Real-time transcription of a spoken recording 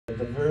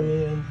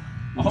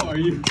Are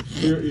you?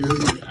 You're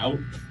out.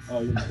 Oh,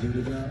 you're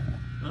muted now?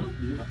 Huh?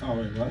 Oh,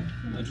 wait, what?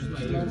 I just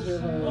my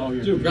Oh,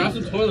 you're Dude, grab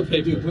some toilet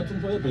paper. Dude, put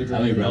some toilet paper.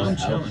 Ellie, bro. I'm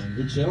chilling.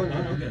 You're chilling?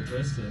 I don't get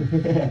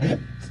twisted.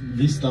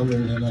 Be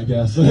stubborn then, I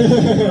guess.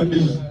 You're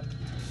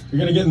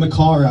gonna get in the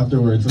car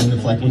afterwards, and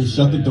it's like when you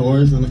shut the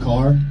doors in the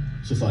car,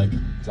 it's just like.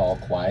 It's all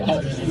quiet. All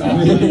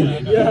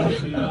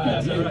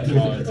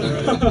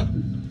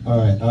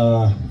right,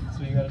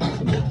 So you gotta do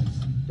some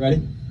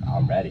ready?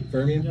 I'm ready.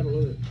 Fermian?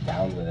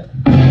 Down with it.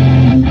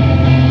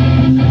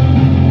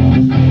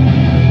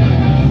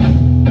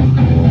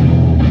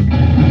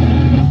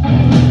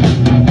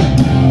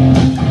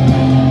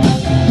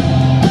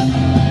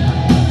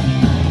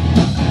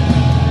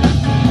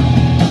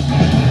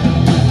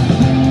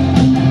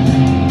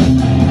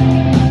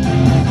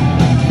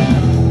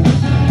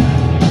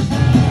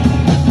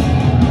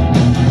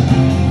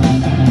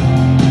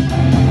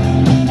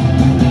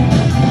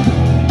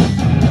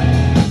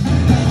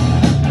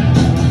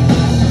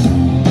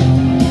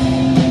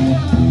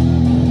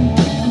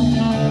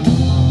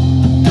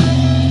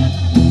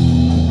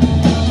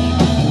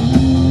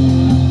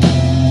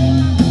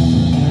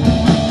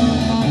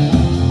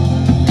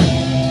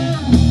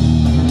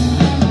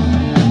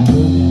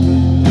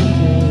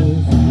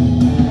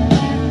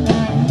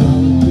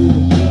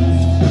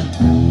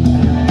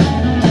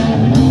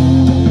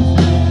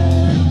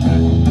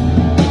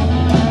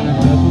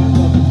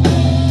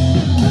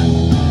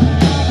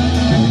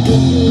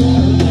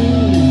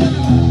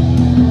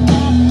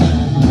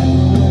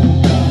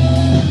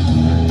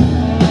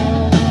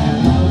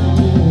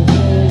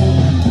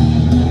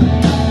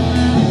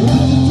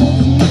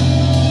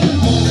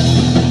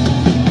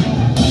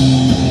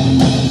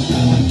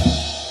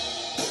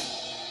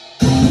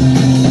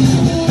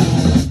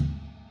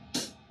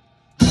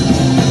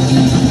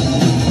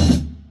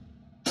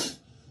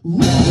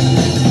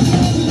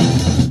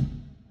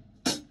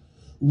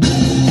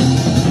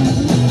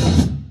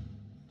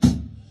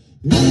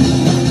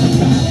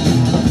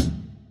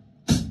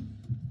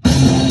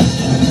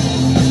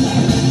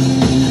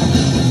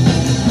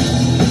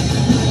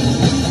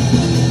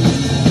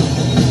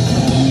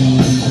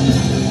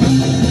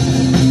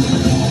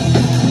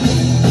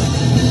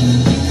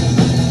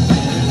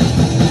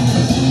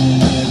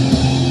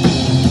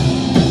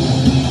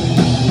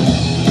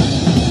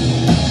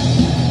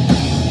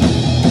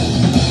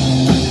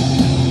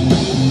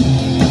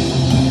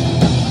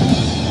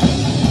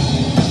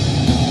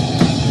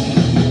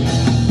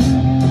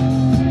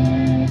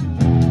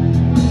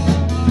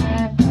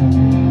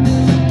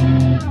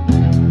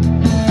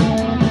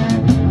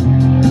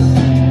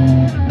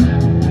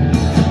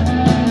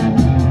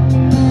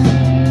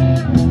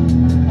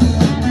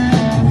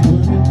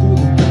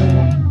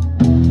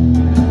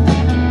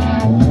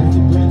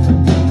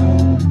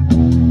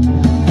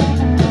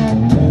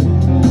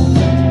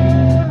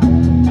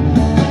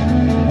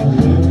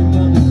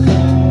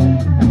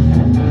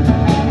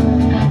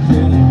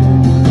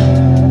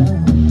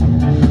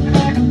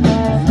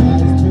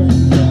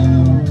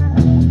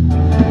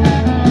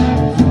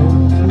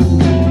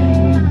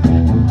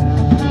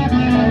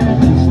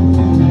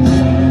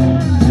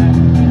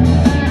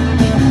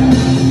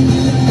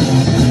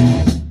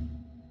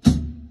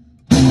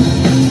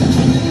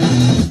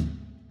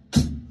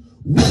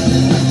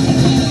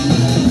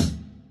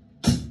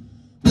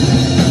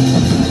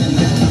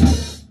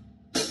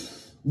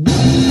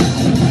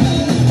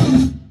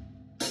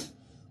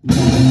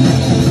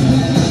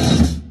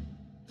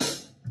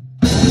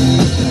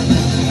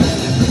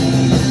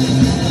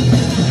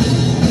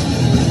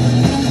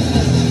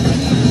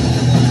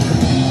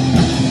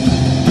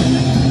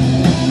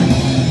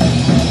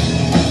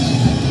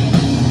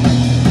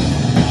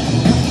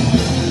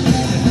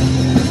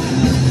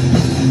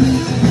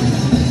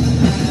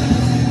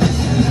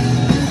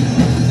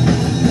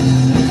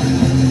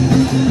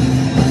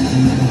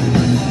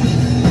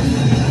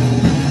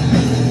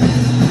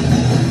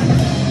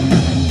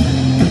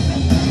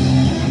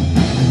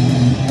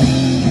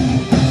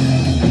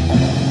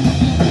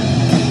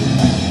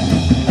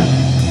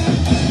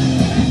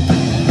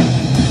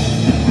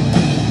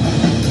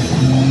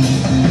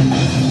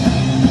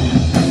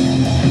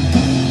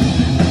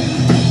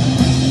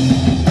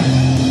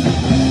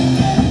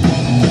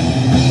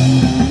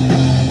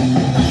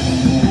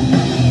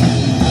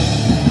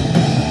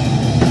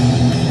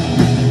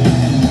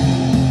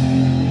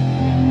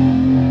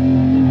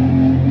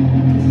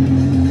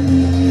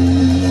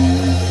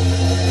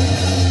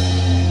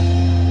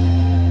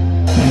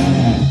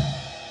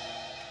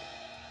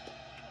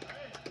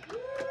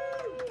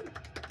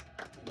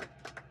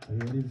 Are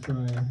you ready to try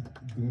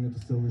Goon at the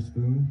Silver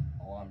Spoon?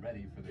 Oh, I'm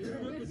ready for the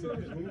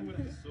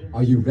goon.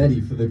 Are you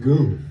ready for the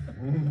Goon?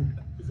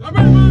 I'm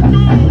ready for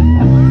the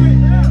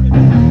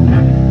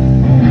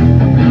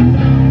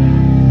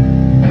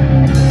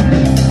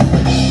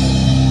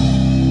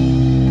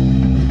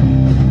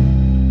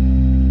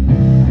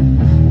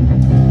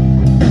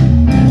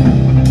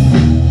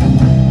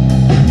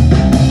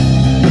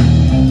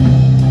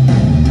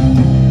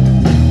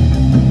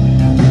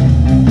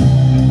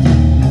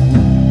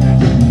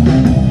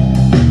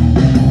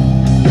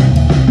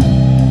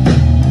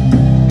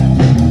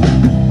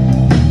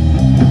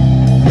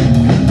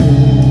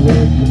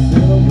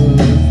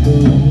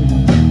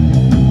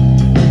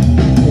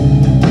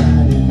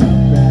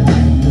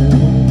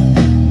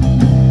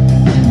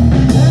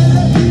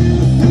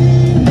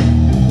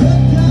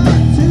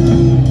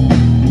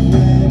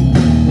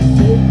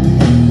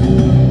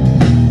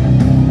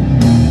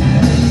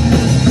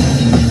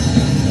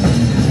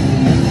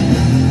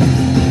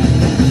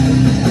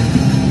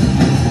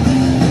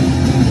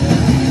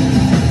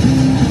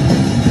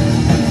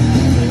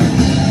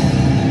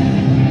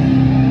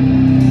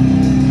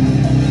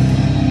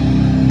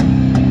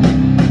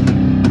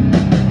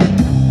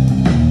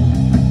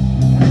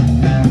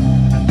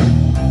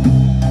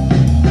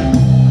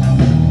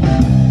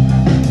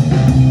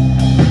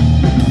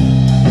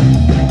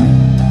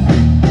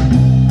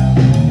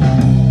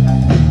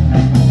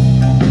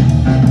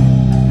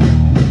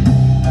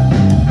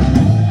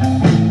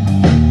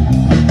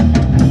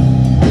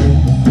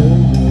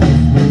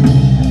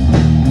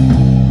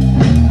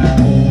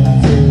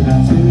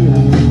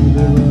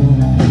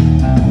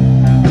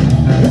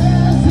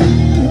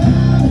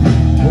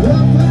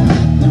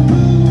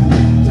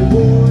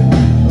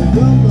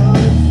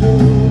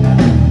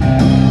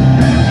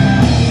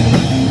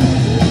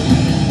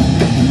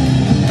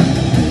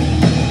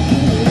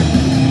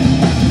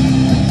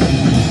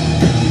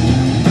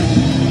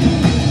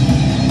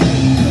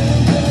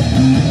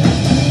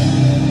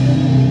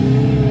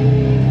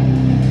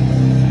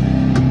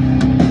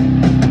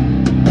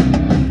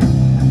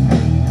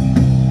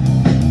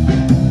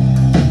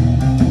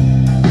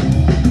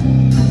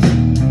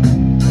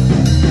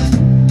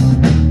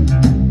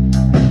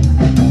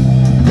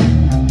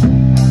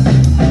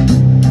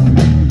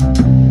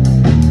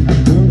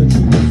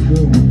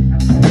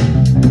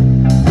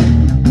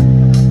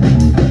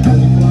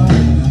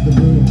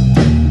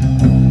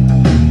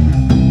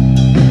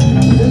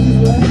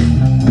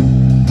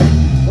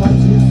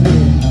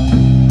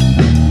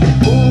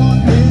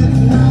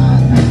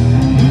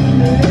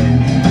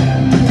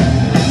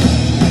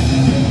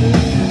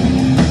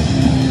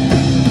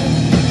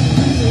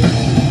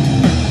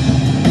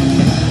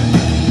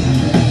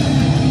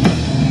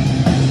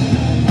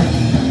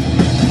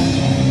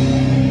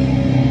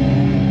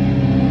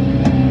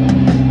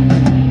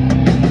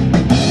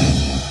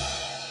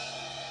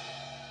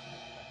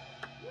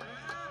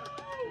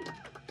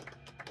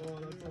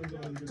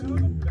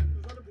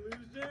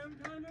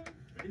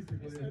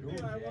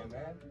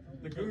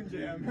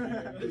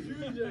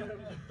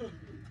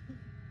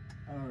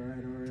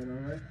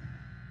Alright.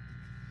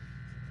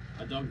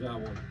 I dug that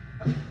one.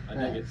 I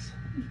dig it.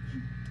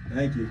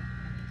 Thank you.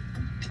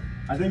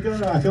 I think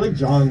I feel like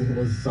John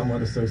was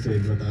somewhat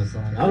associated with that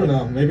song. I don't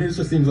know. Maybe it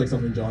just seems like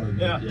something John would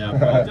do. Yeah, It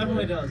probably.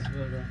 definitely does.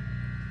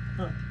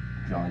 But,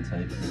 John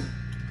type.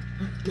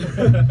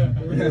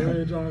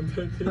 John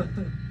picked it.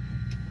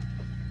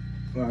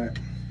 Alright.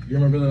 You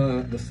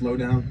remember the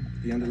slowdown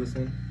at the end of this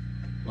one?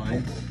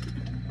 Line?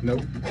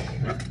 Nope.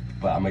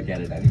 But I'm gonna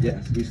get it anyway.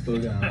 Yes, we slow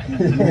down.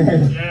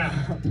 Yeah.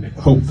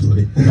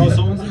 Hopefully. Oh,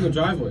 someone's in the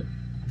driveway.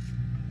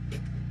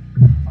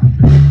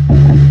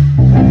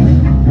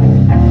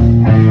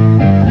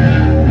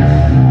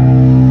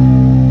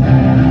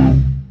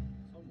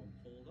 Someone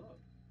pulled up.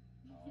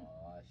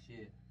 Aw,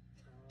 shit.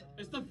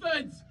 It's the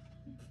feds!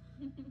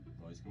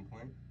 Noise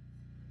complaint?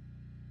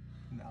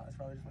 No, it's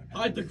probably just my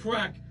Hide the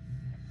crack!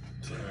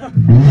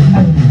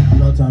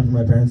 About time for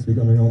my parents to be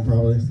coming home,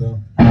 probably, so.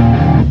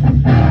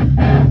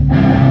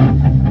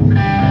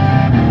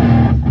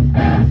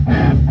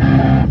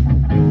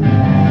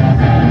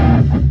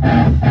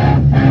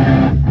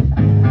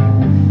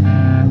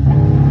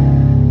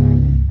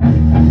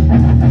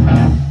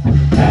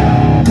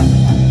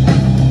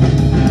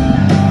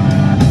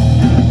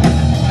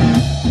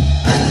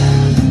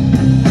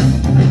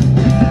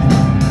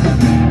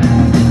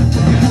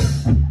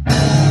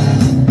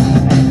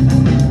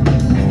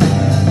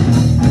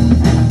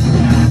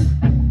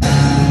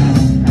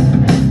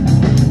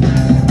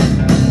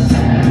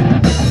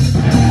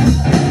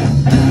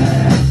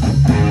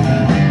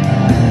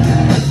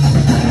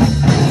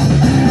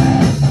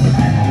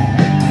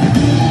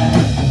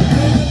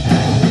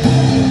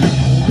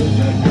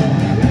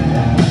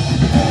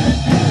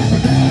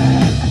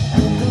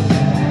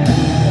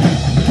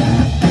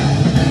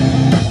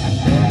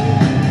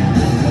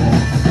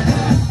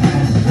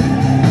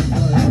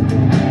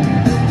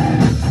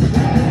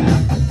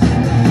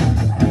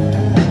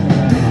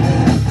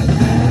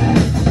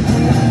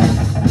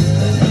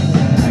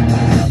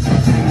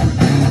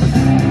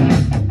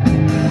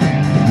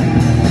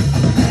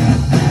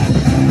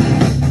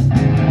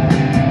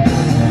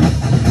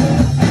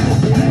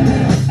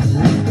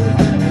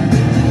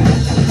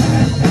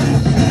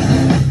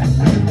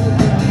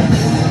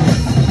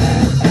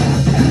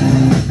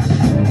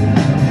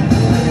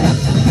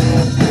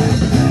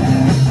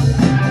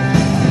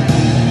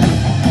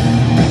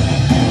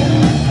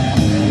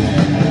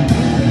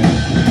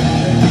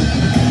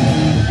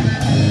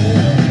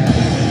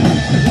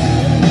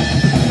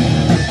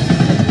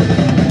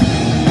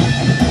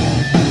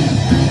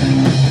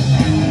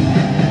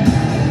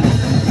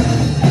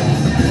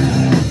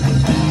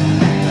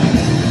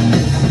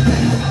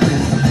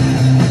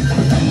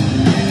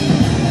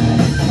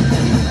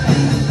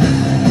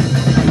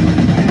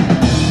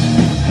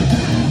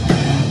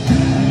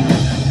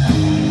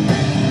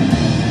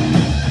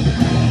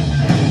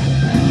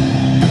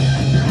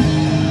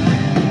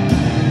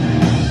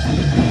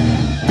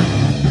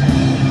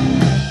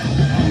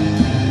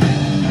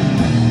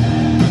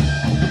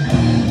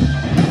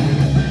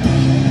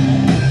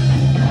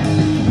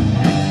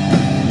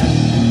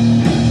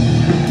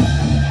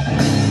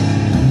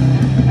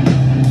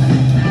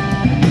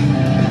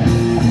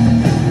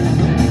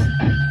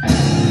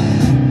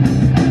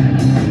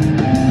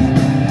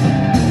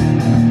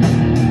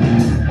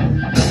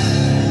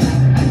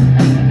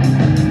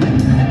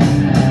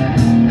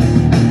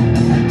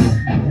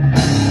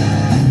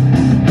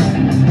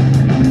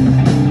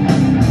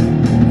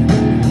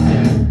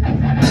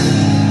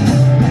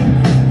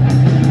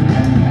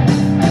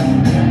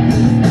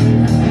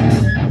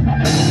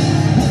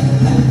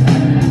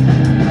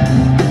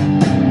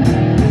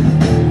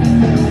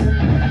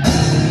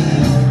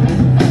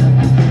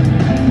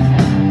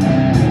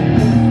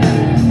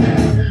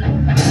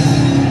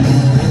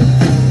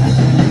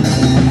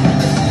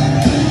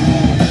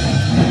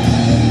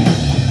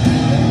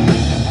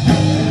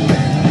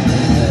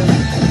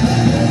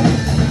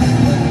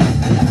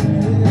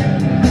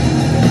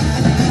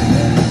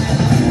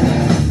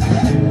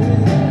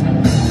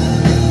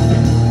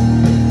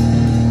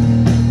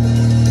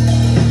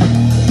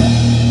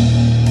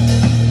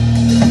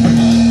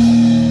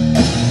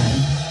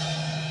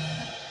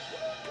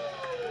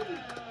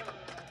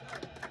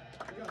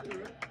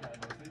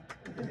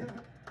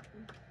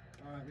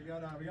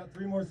 We got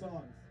 3 more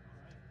songs.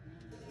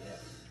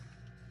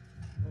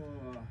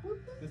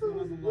 This one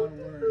has a lot of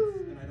words,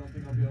 and I don't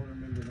think I'll be able to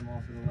remember them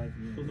all for the life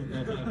of me.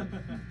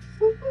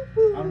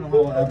 I don't know how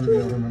I'll ever be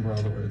able to remember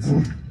all the words.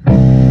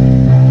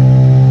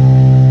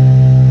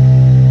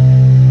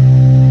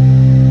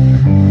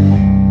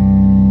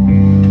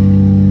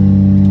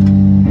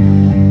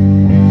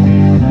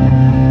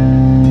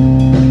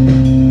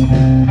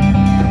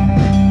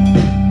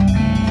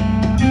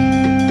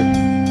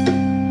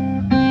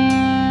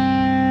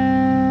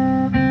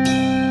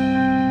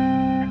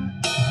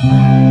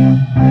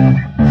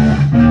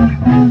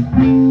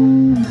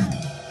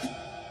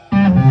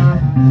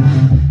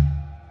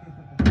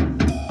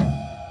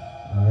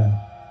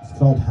 It's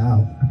called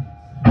How.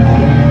 I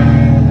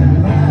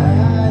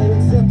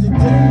accepted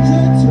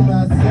danger to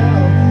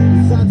myself.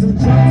 It's time to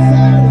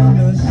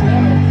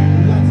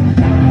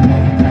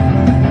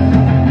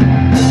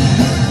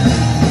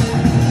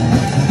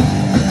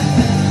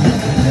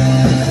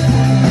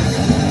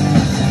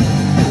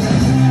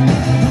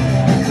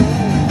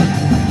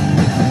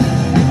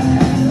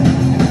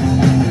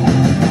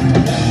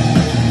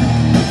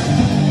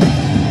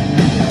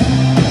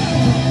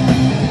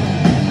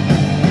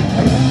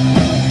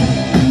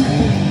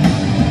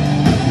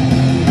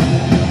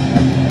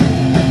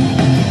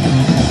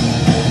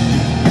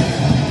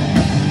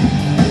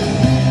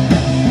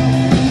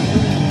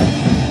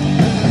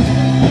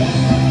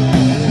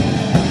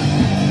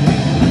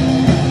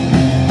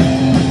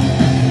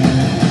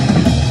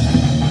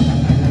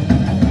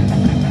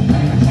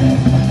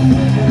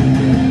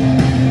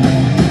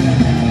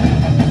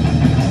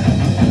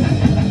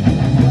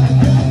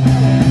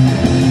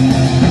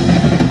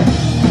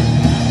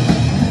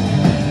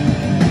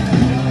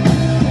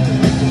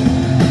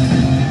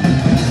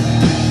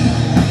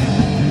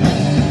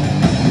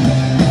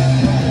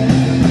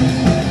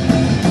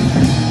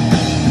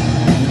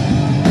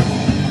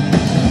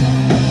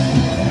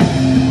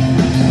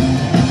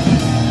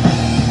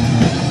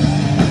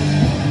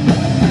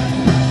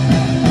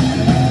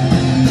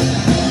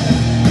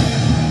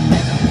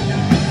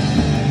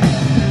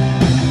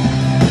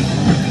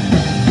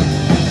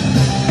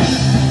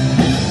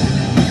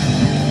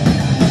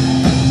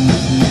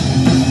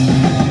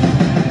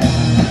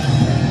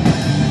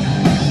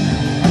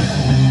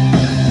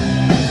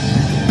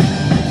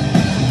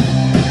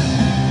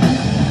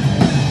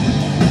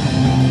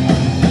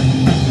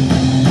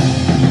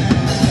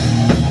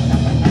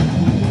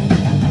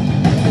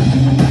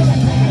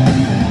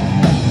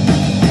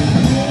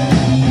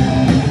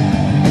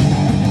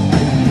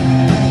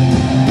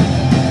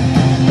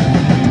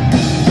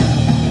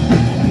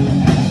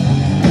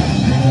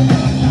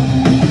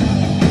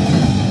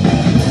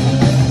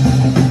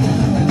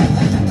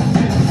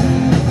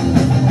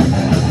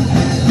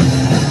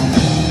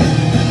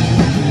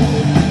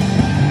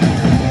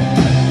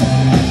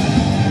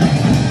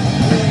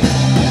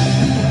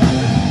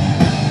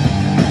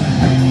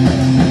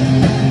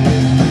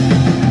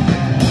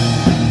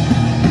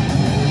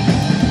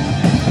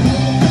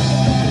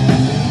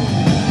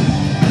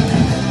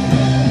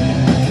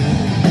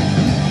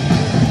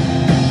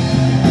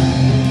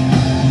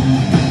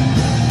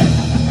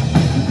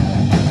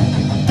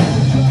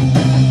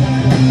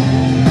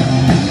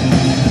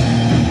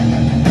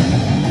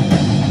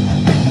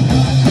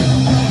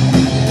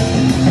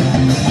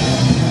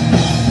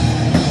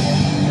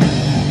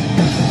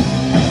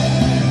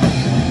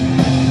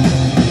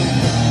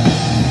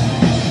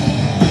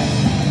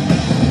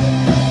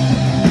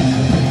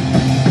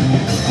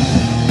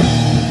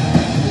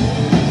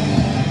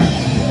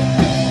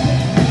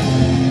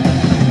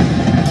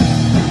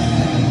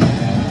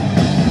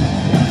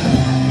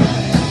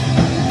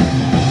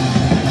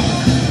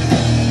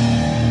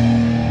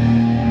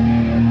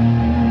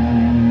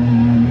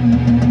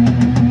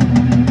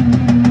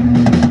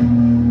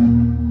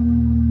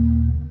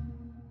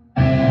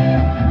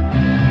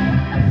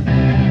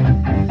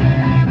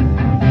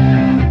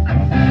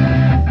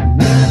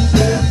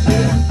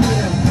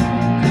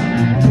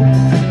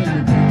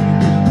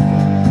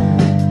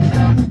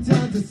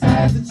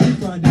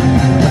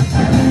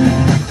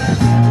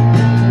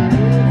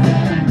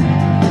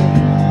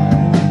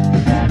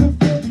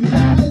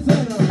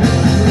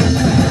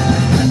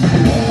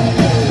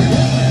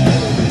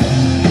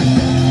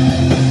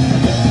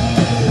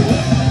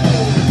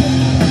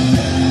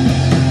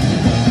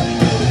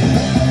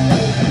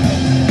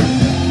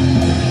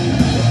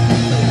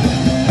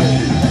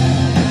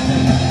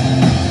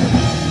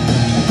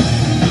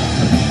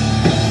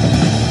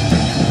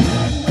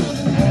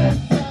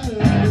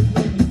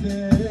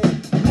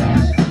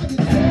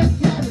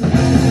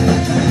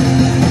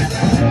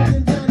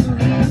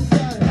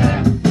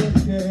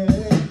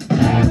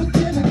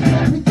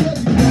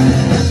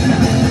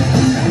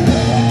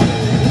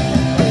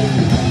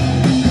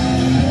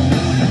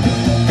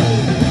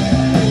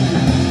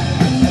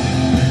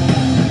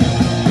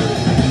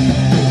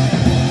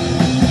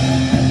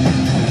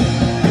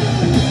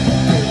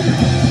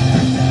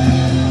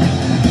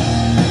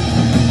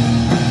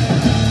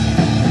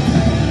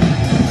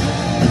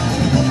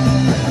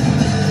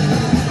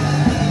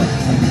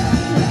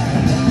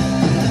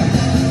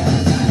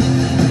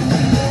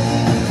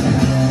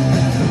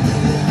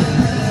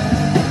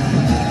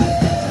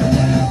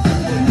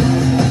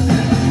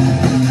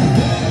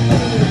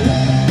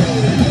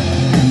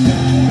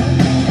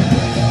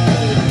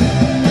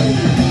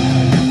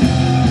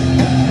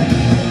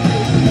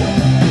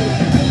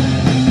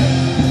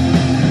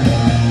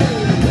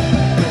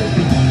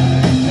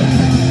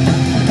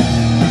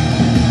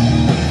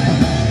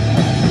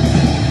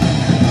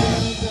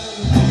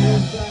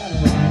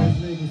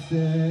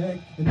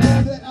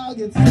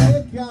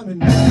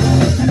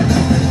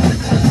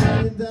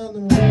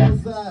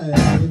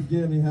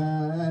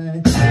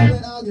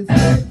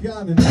it's still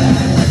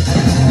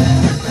coming.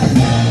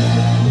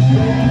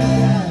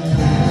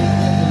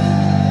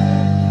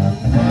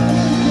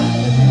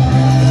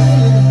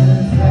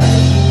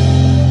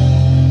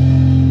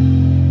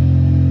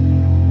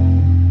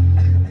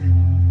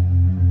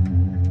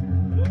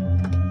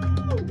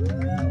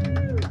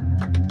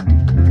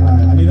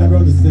 Alright, I need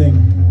everyone to sing.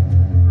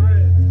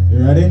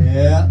 You ready?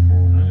 Yeah.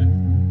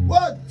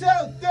 1, 2,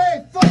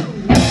 3,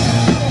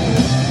 4.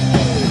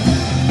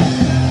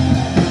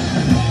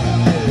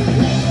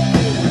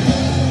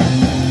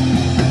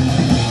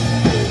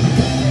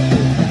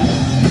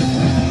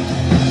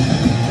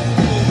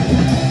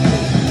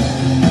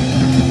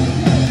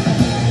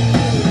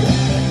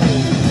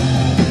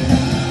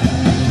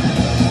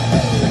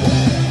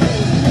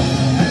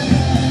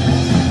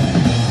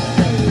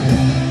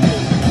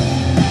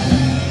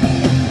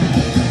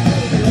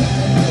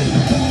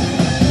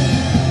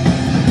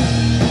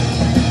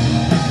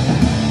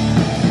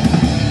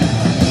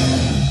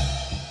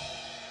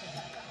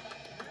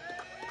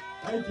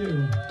 Thank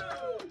you.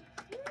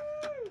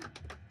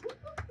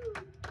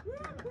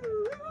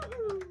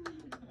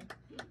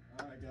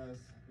 Alright guys,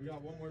 we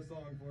got one more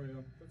song for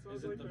you.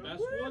 Is it the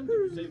best one? Did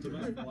you save the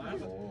best for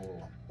last?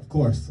 Oh. Of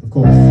course. We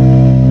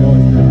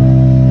always do.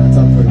 That's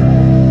up for you.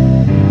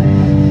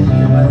 You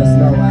can let us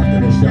know after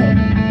the show.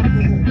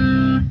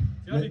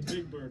 It's gotta be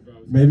Big Bird, bro.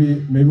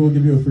 Maybe we'll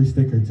give you a free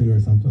sticker too or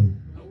something.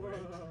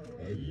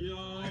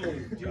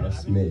 Yo,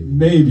 Just maybe.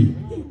 Maybe.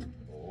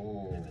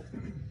 Oh.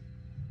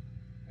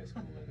 It's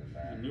cooler than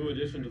that. a new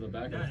addition to the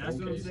back of the Yeah, that's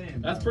phone what I'm case.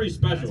 saying, That's bro. pretty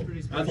special. That's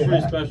pretty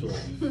That's special.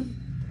 pretty special.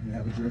 We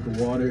have a drink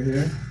of water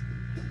here.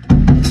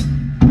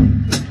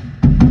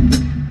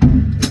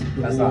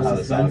 That's not how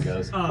the song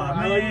goes. Oh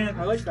I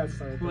man, like that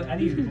style. well, I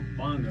need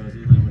bongos,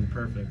 even though it went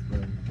perfect.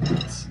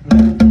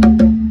 Alright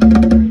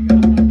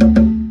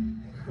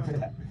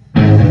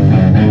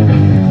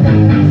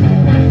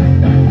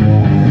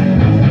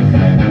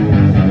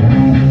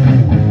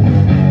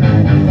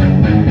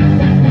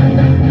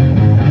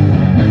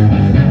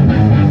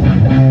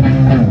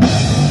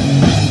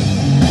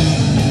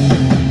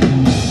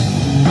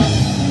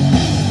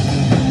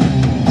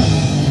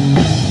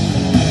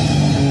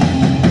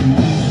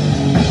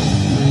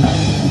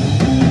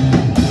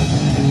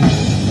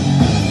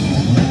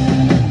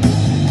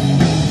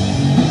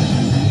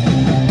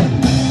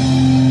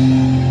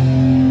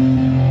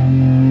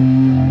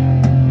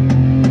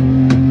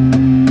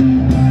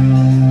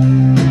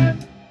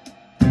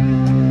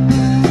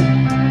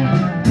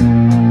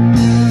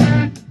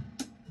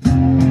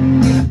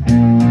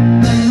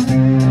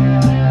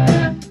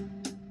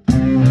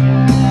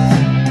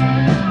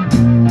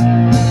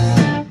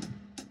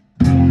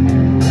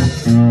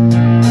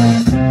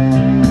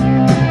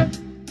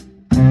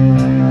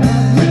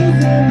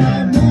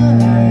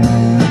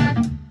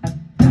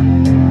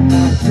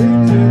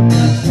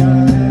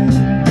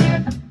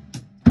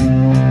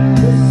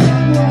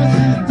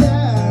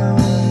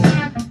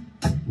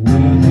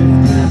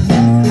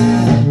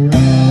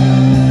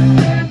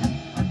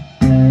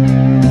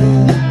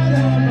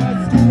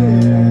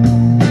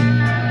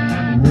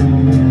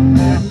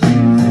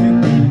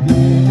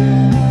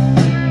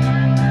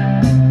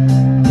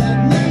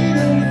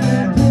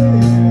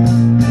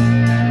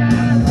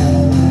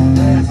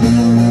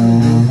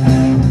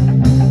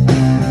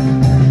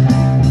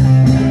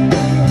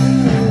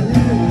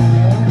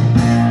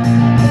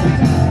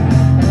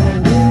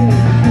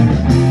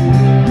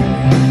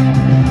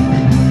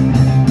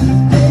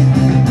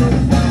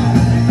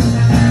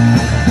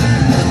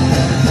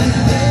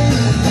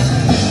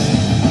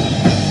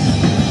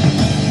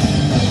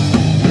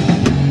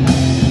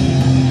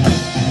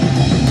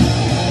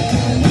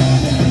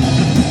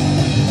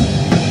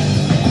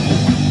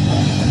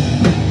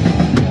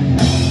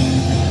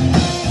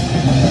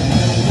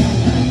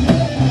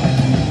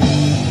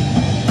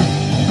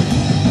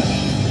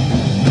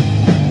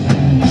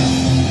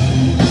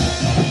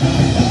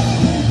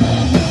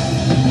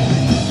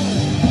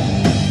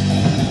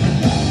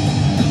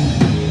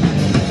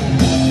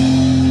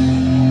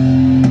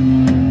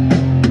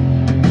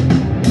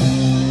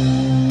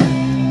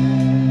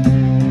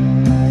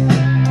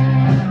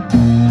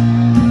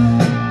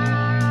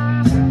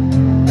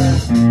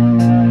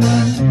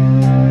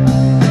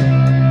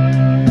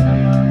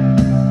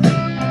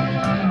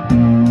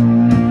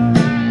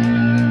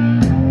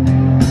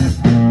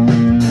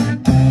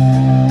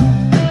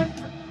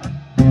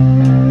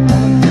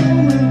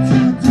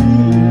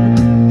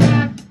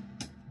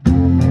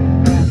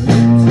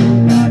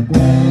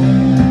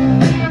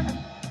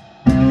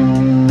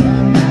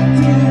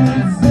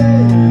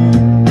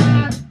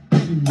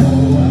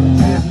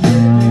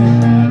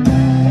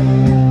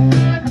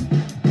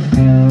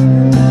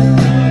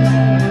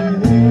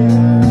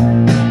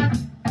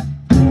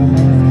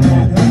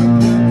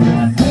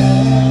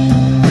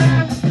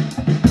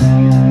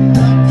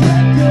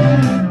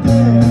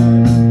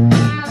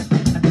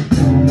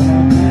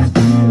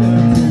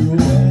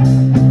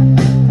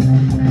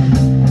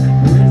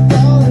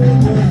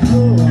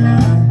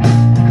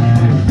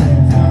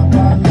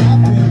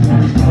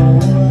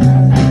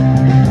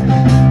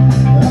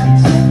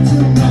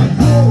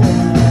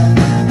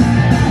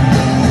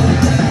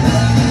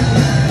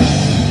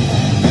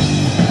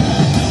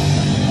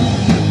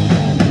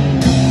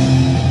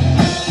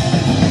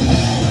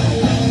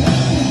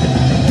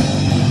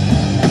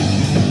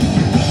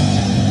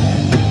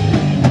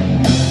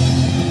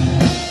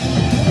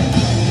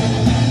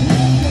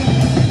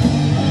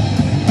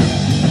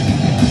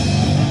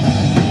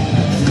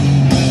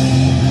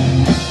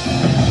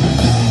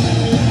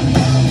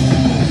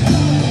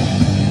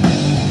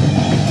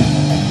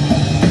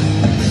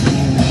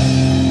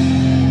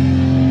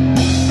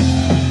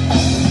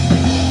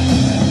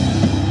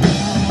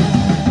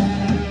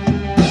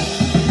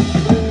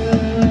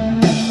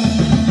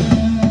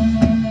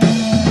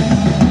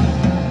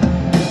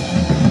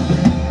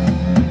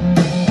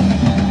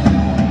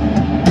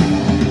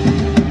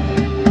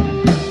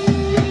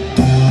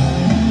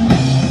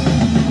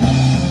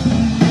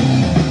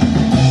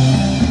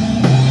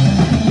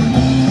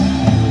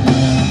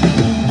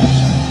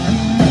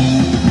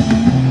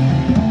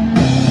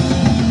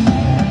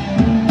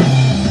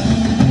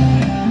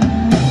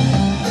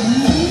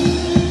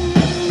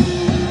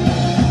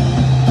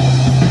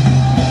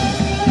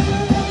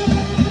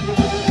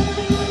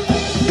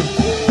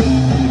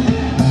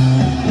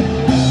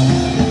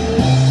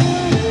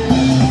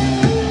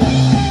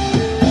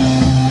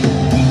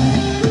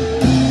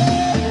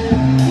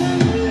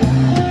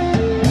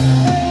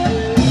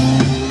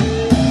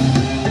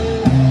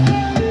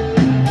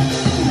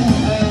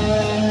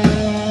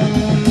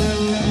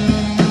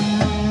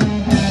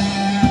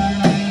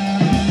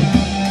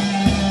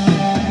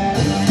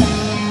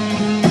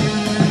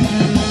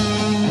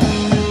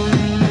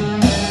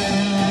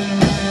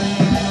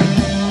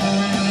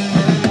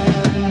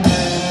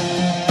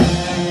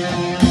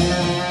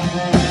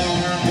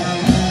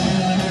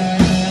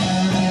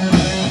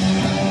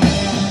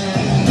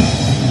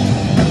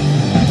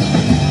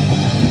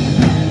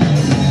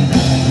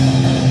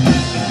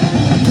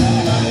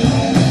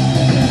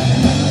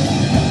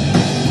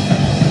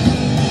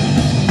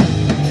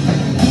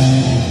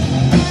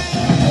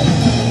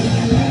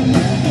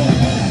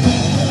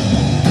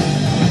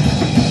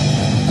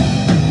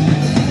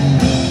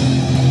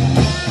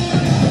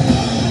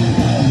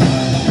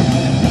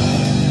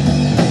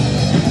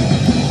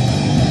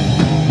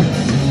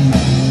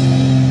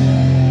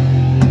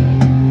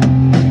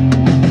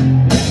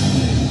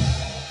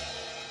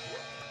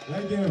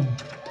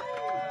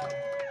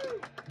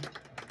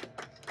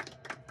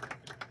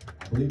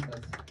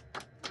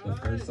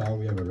first song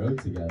we ever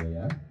wrote together,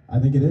 yeah? I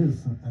think it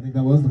is. I think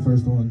that was the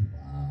first one.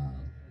 Wow.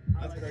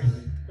 That's crazy.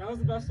 That was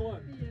the best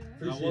one.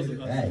 That was the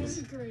best. Thanks.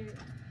 Great.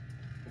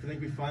 I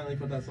think we finally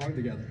put that song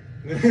together.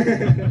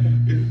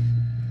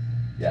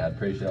 Yeah, I'm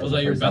pretty sure that Was was that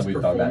the your first time best we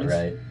felt that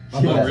performance? right.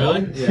 Oh,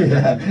 really?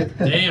 Yeah.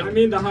 Damn. I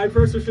mean, the high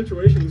pressure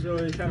situations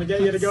really kind of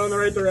get you to go in the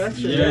right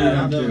direction.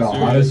 Yeah, No, seriously.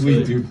 honestly,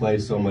 we do play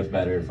so much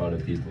better in front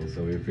of people,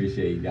 so we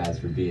appreciate you guys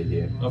for being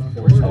here. Of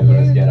course. Helping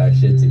us get our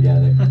shit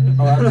together.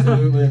 Oh,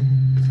 absolutely.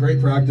 It's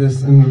great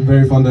practice and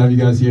very fun to have you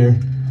guys here.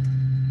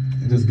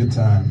 It is a good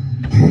time.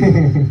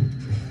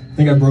 I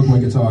think I broke my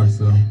guitar,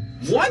 so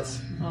What?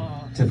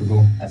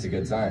 typical. That's a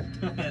good sign.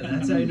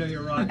 That's how you know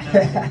you're rocking.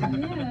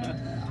 Yeah.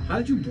 How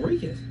did you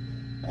break it?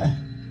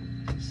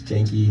 Just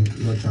janky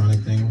electronic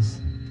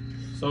things.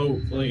 So,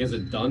 like, is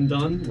it done?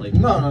 Like,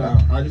 No.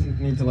 I just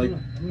need to like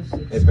It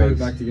put it breaks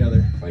back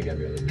together. like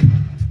every other week.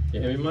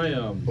 yeah, I mean, my,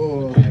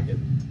 Oh. jacket.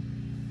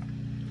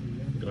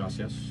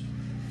 Gracias.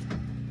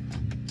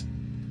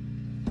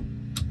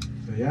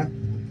 So yeah,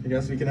 I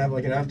guess we can have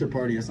like an after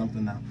party or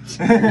something now.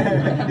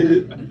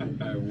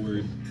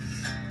 Word.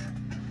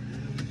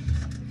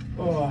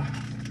 Oh.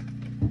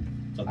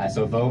 Alright,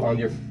 so vote on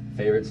your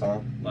favorite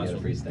song. You Last get a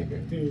one. free sticker.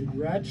 Dude,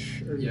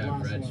 Wretch or Yeah,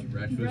 last Wretch. one?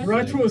 Wretch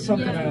Wretch was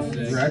something Wretch else.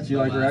 sick. Wretch, you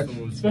like The last Wretch?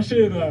 one was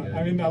Especially fucking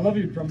I mean, I love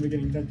you from the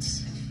beginning.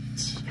 That's.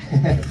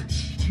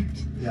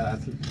 Yeah,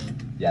 that's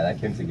Yeah, that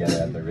came together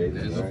at the good. race.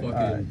 There's a fucking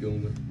Alright.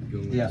 going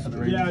with Yeah, for the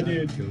radio. Yeah,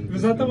 dude.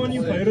 Was that the one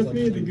you played with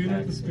me, the Goon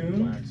with the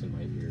Spoon? Wax in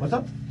my ears. What's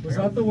up? Was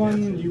that the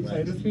one you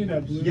played with me,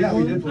 that blue Yeah,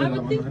 we one? did play I that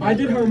would one. think I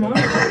did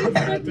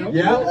harmonica.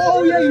 Yeah.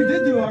 Oh yeah, you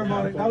did do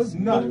harmonic. That was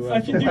nuts.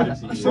 I can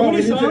do so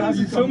many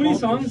songs. So many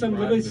songs. I'm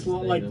really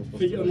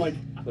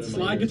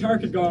slide guitar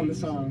could go on the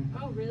song.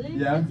 Oh, really?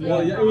 Yeah.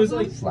 Well, yeah, it was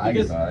like Slide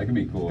because guitar, that could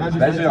be cool. That's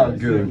Especially just- on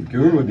Goon.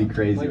 Goon would be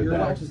crazy like with your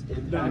that. wax is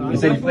in Yeah, You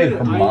said you played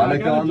definitely-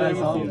 harmonica I gotta on that jam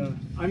with song? you.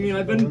 I mean,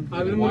 I've been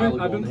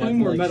playing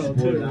more metal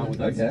too.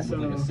 Okay. So,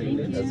 That's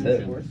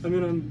it. I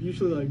mean, I'm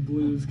usually like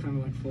blues, kind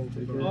of like folk.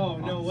 but Oh,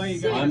 no way,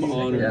 you guys. I'm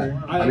honored.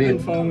 Yeah. I've I mean, been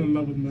falling in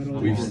love with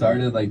metal. we've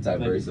started like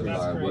diversifying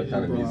That's what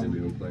kind of great. music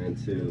we've been playing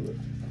too.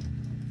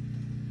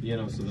 You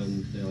know, so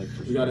then they like.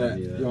 You gotta.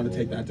 You want to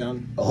take that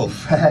down? Oh,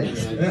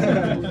 facts.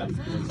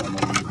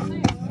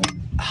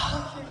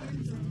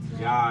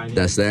 Yeah, I need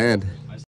That's the end.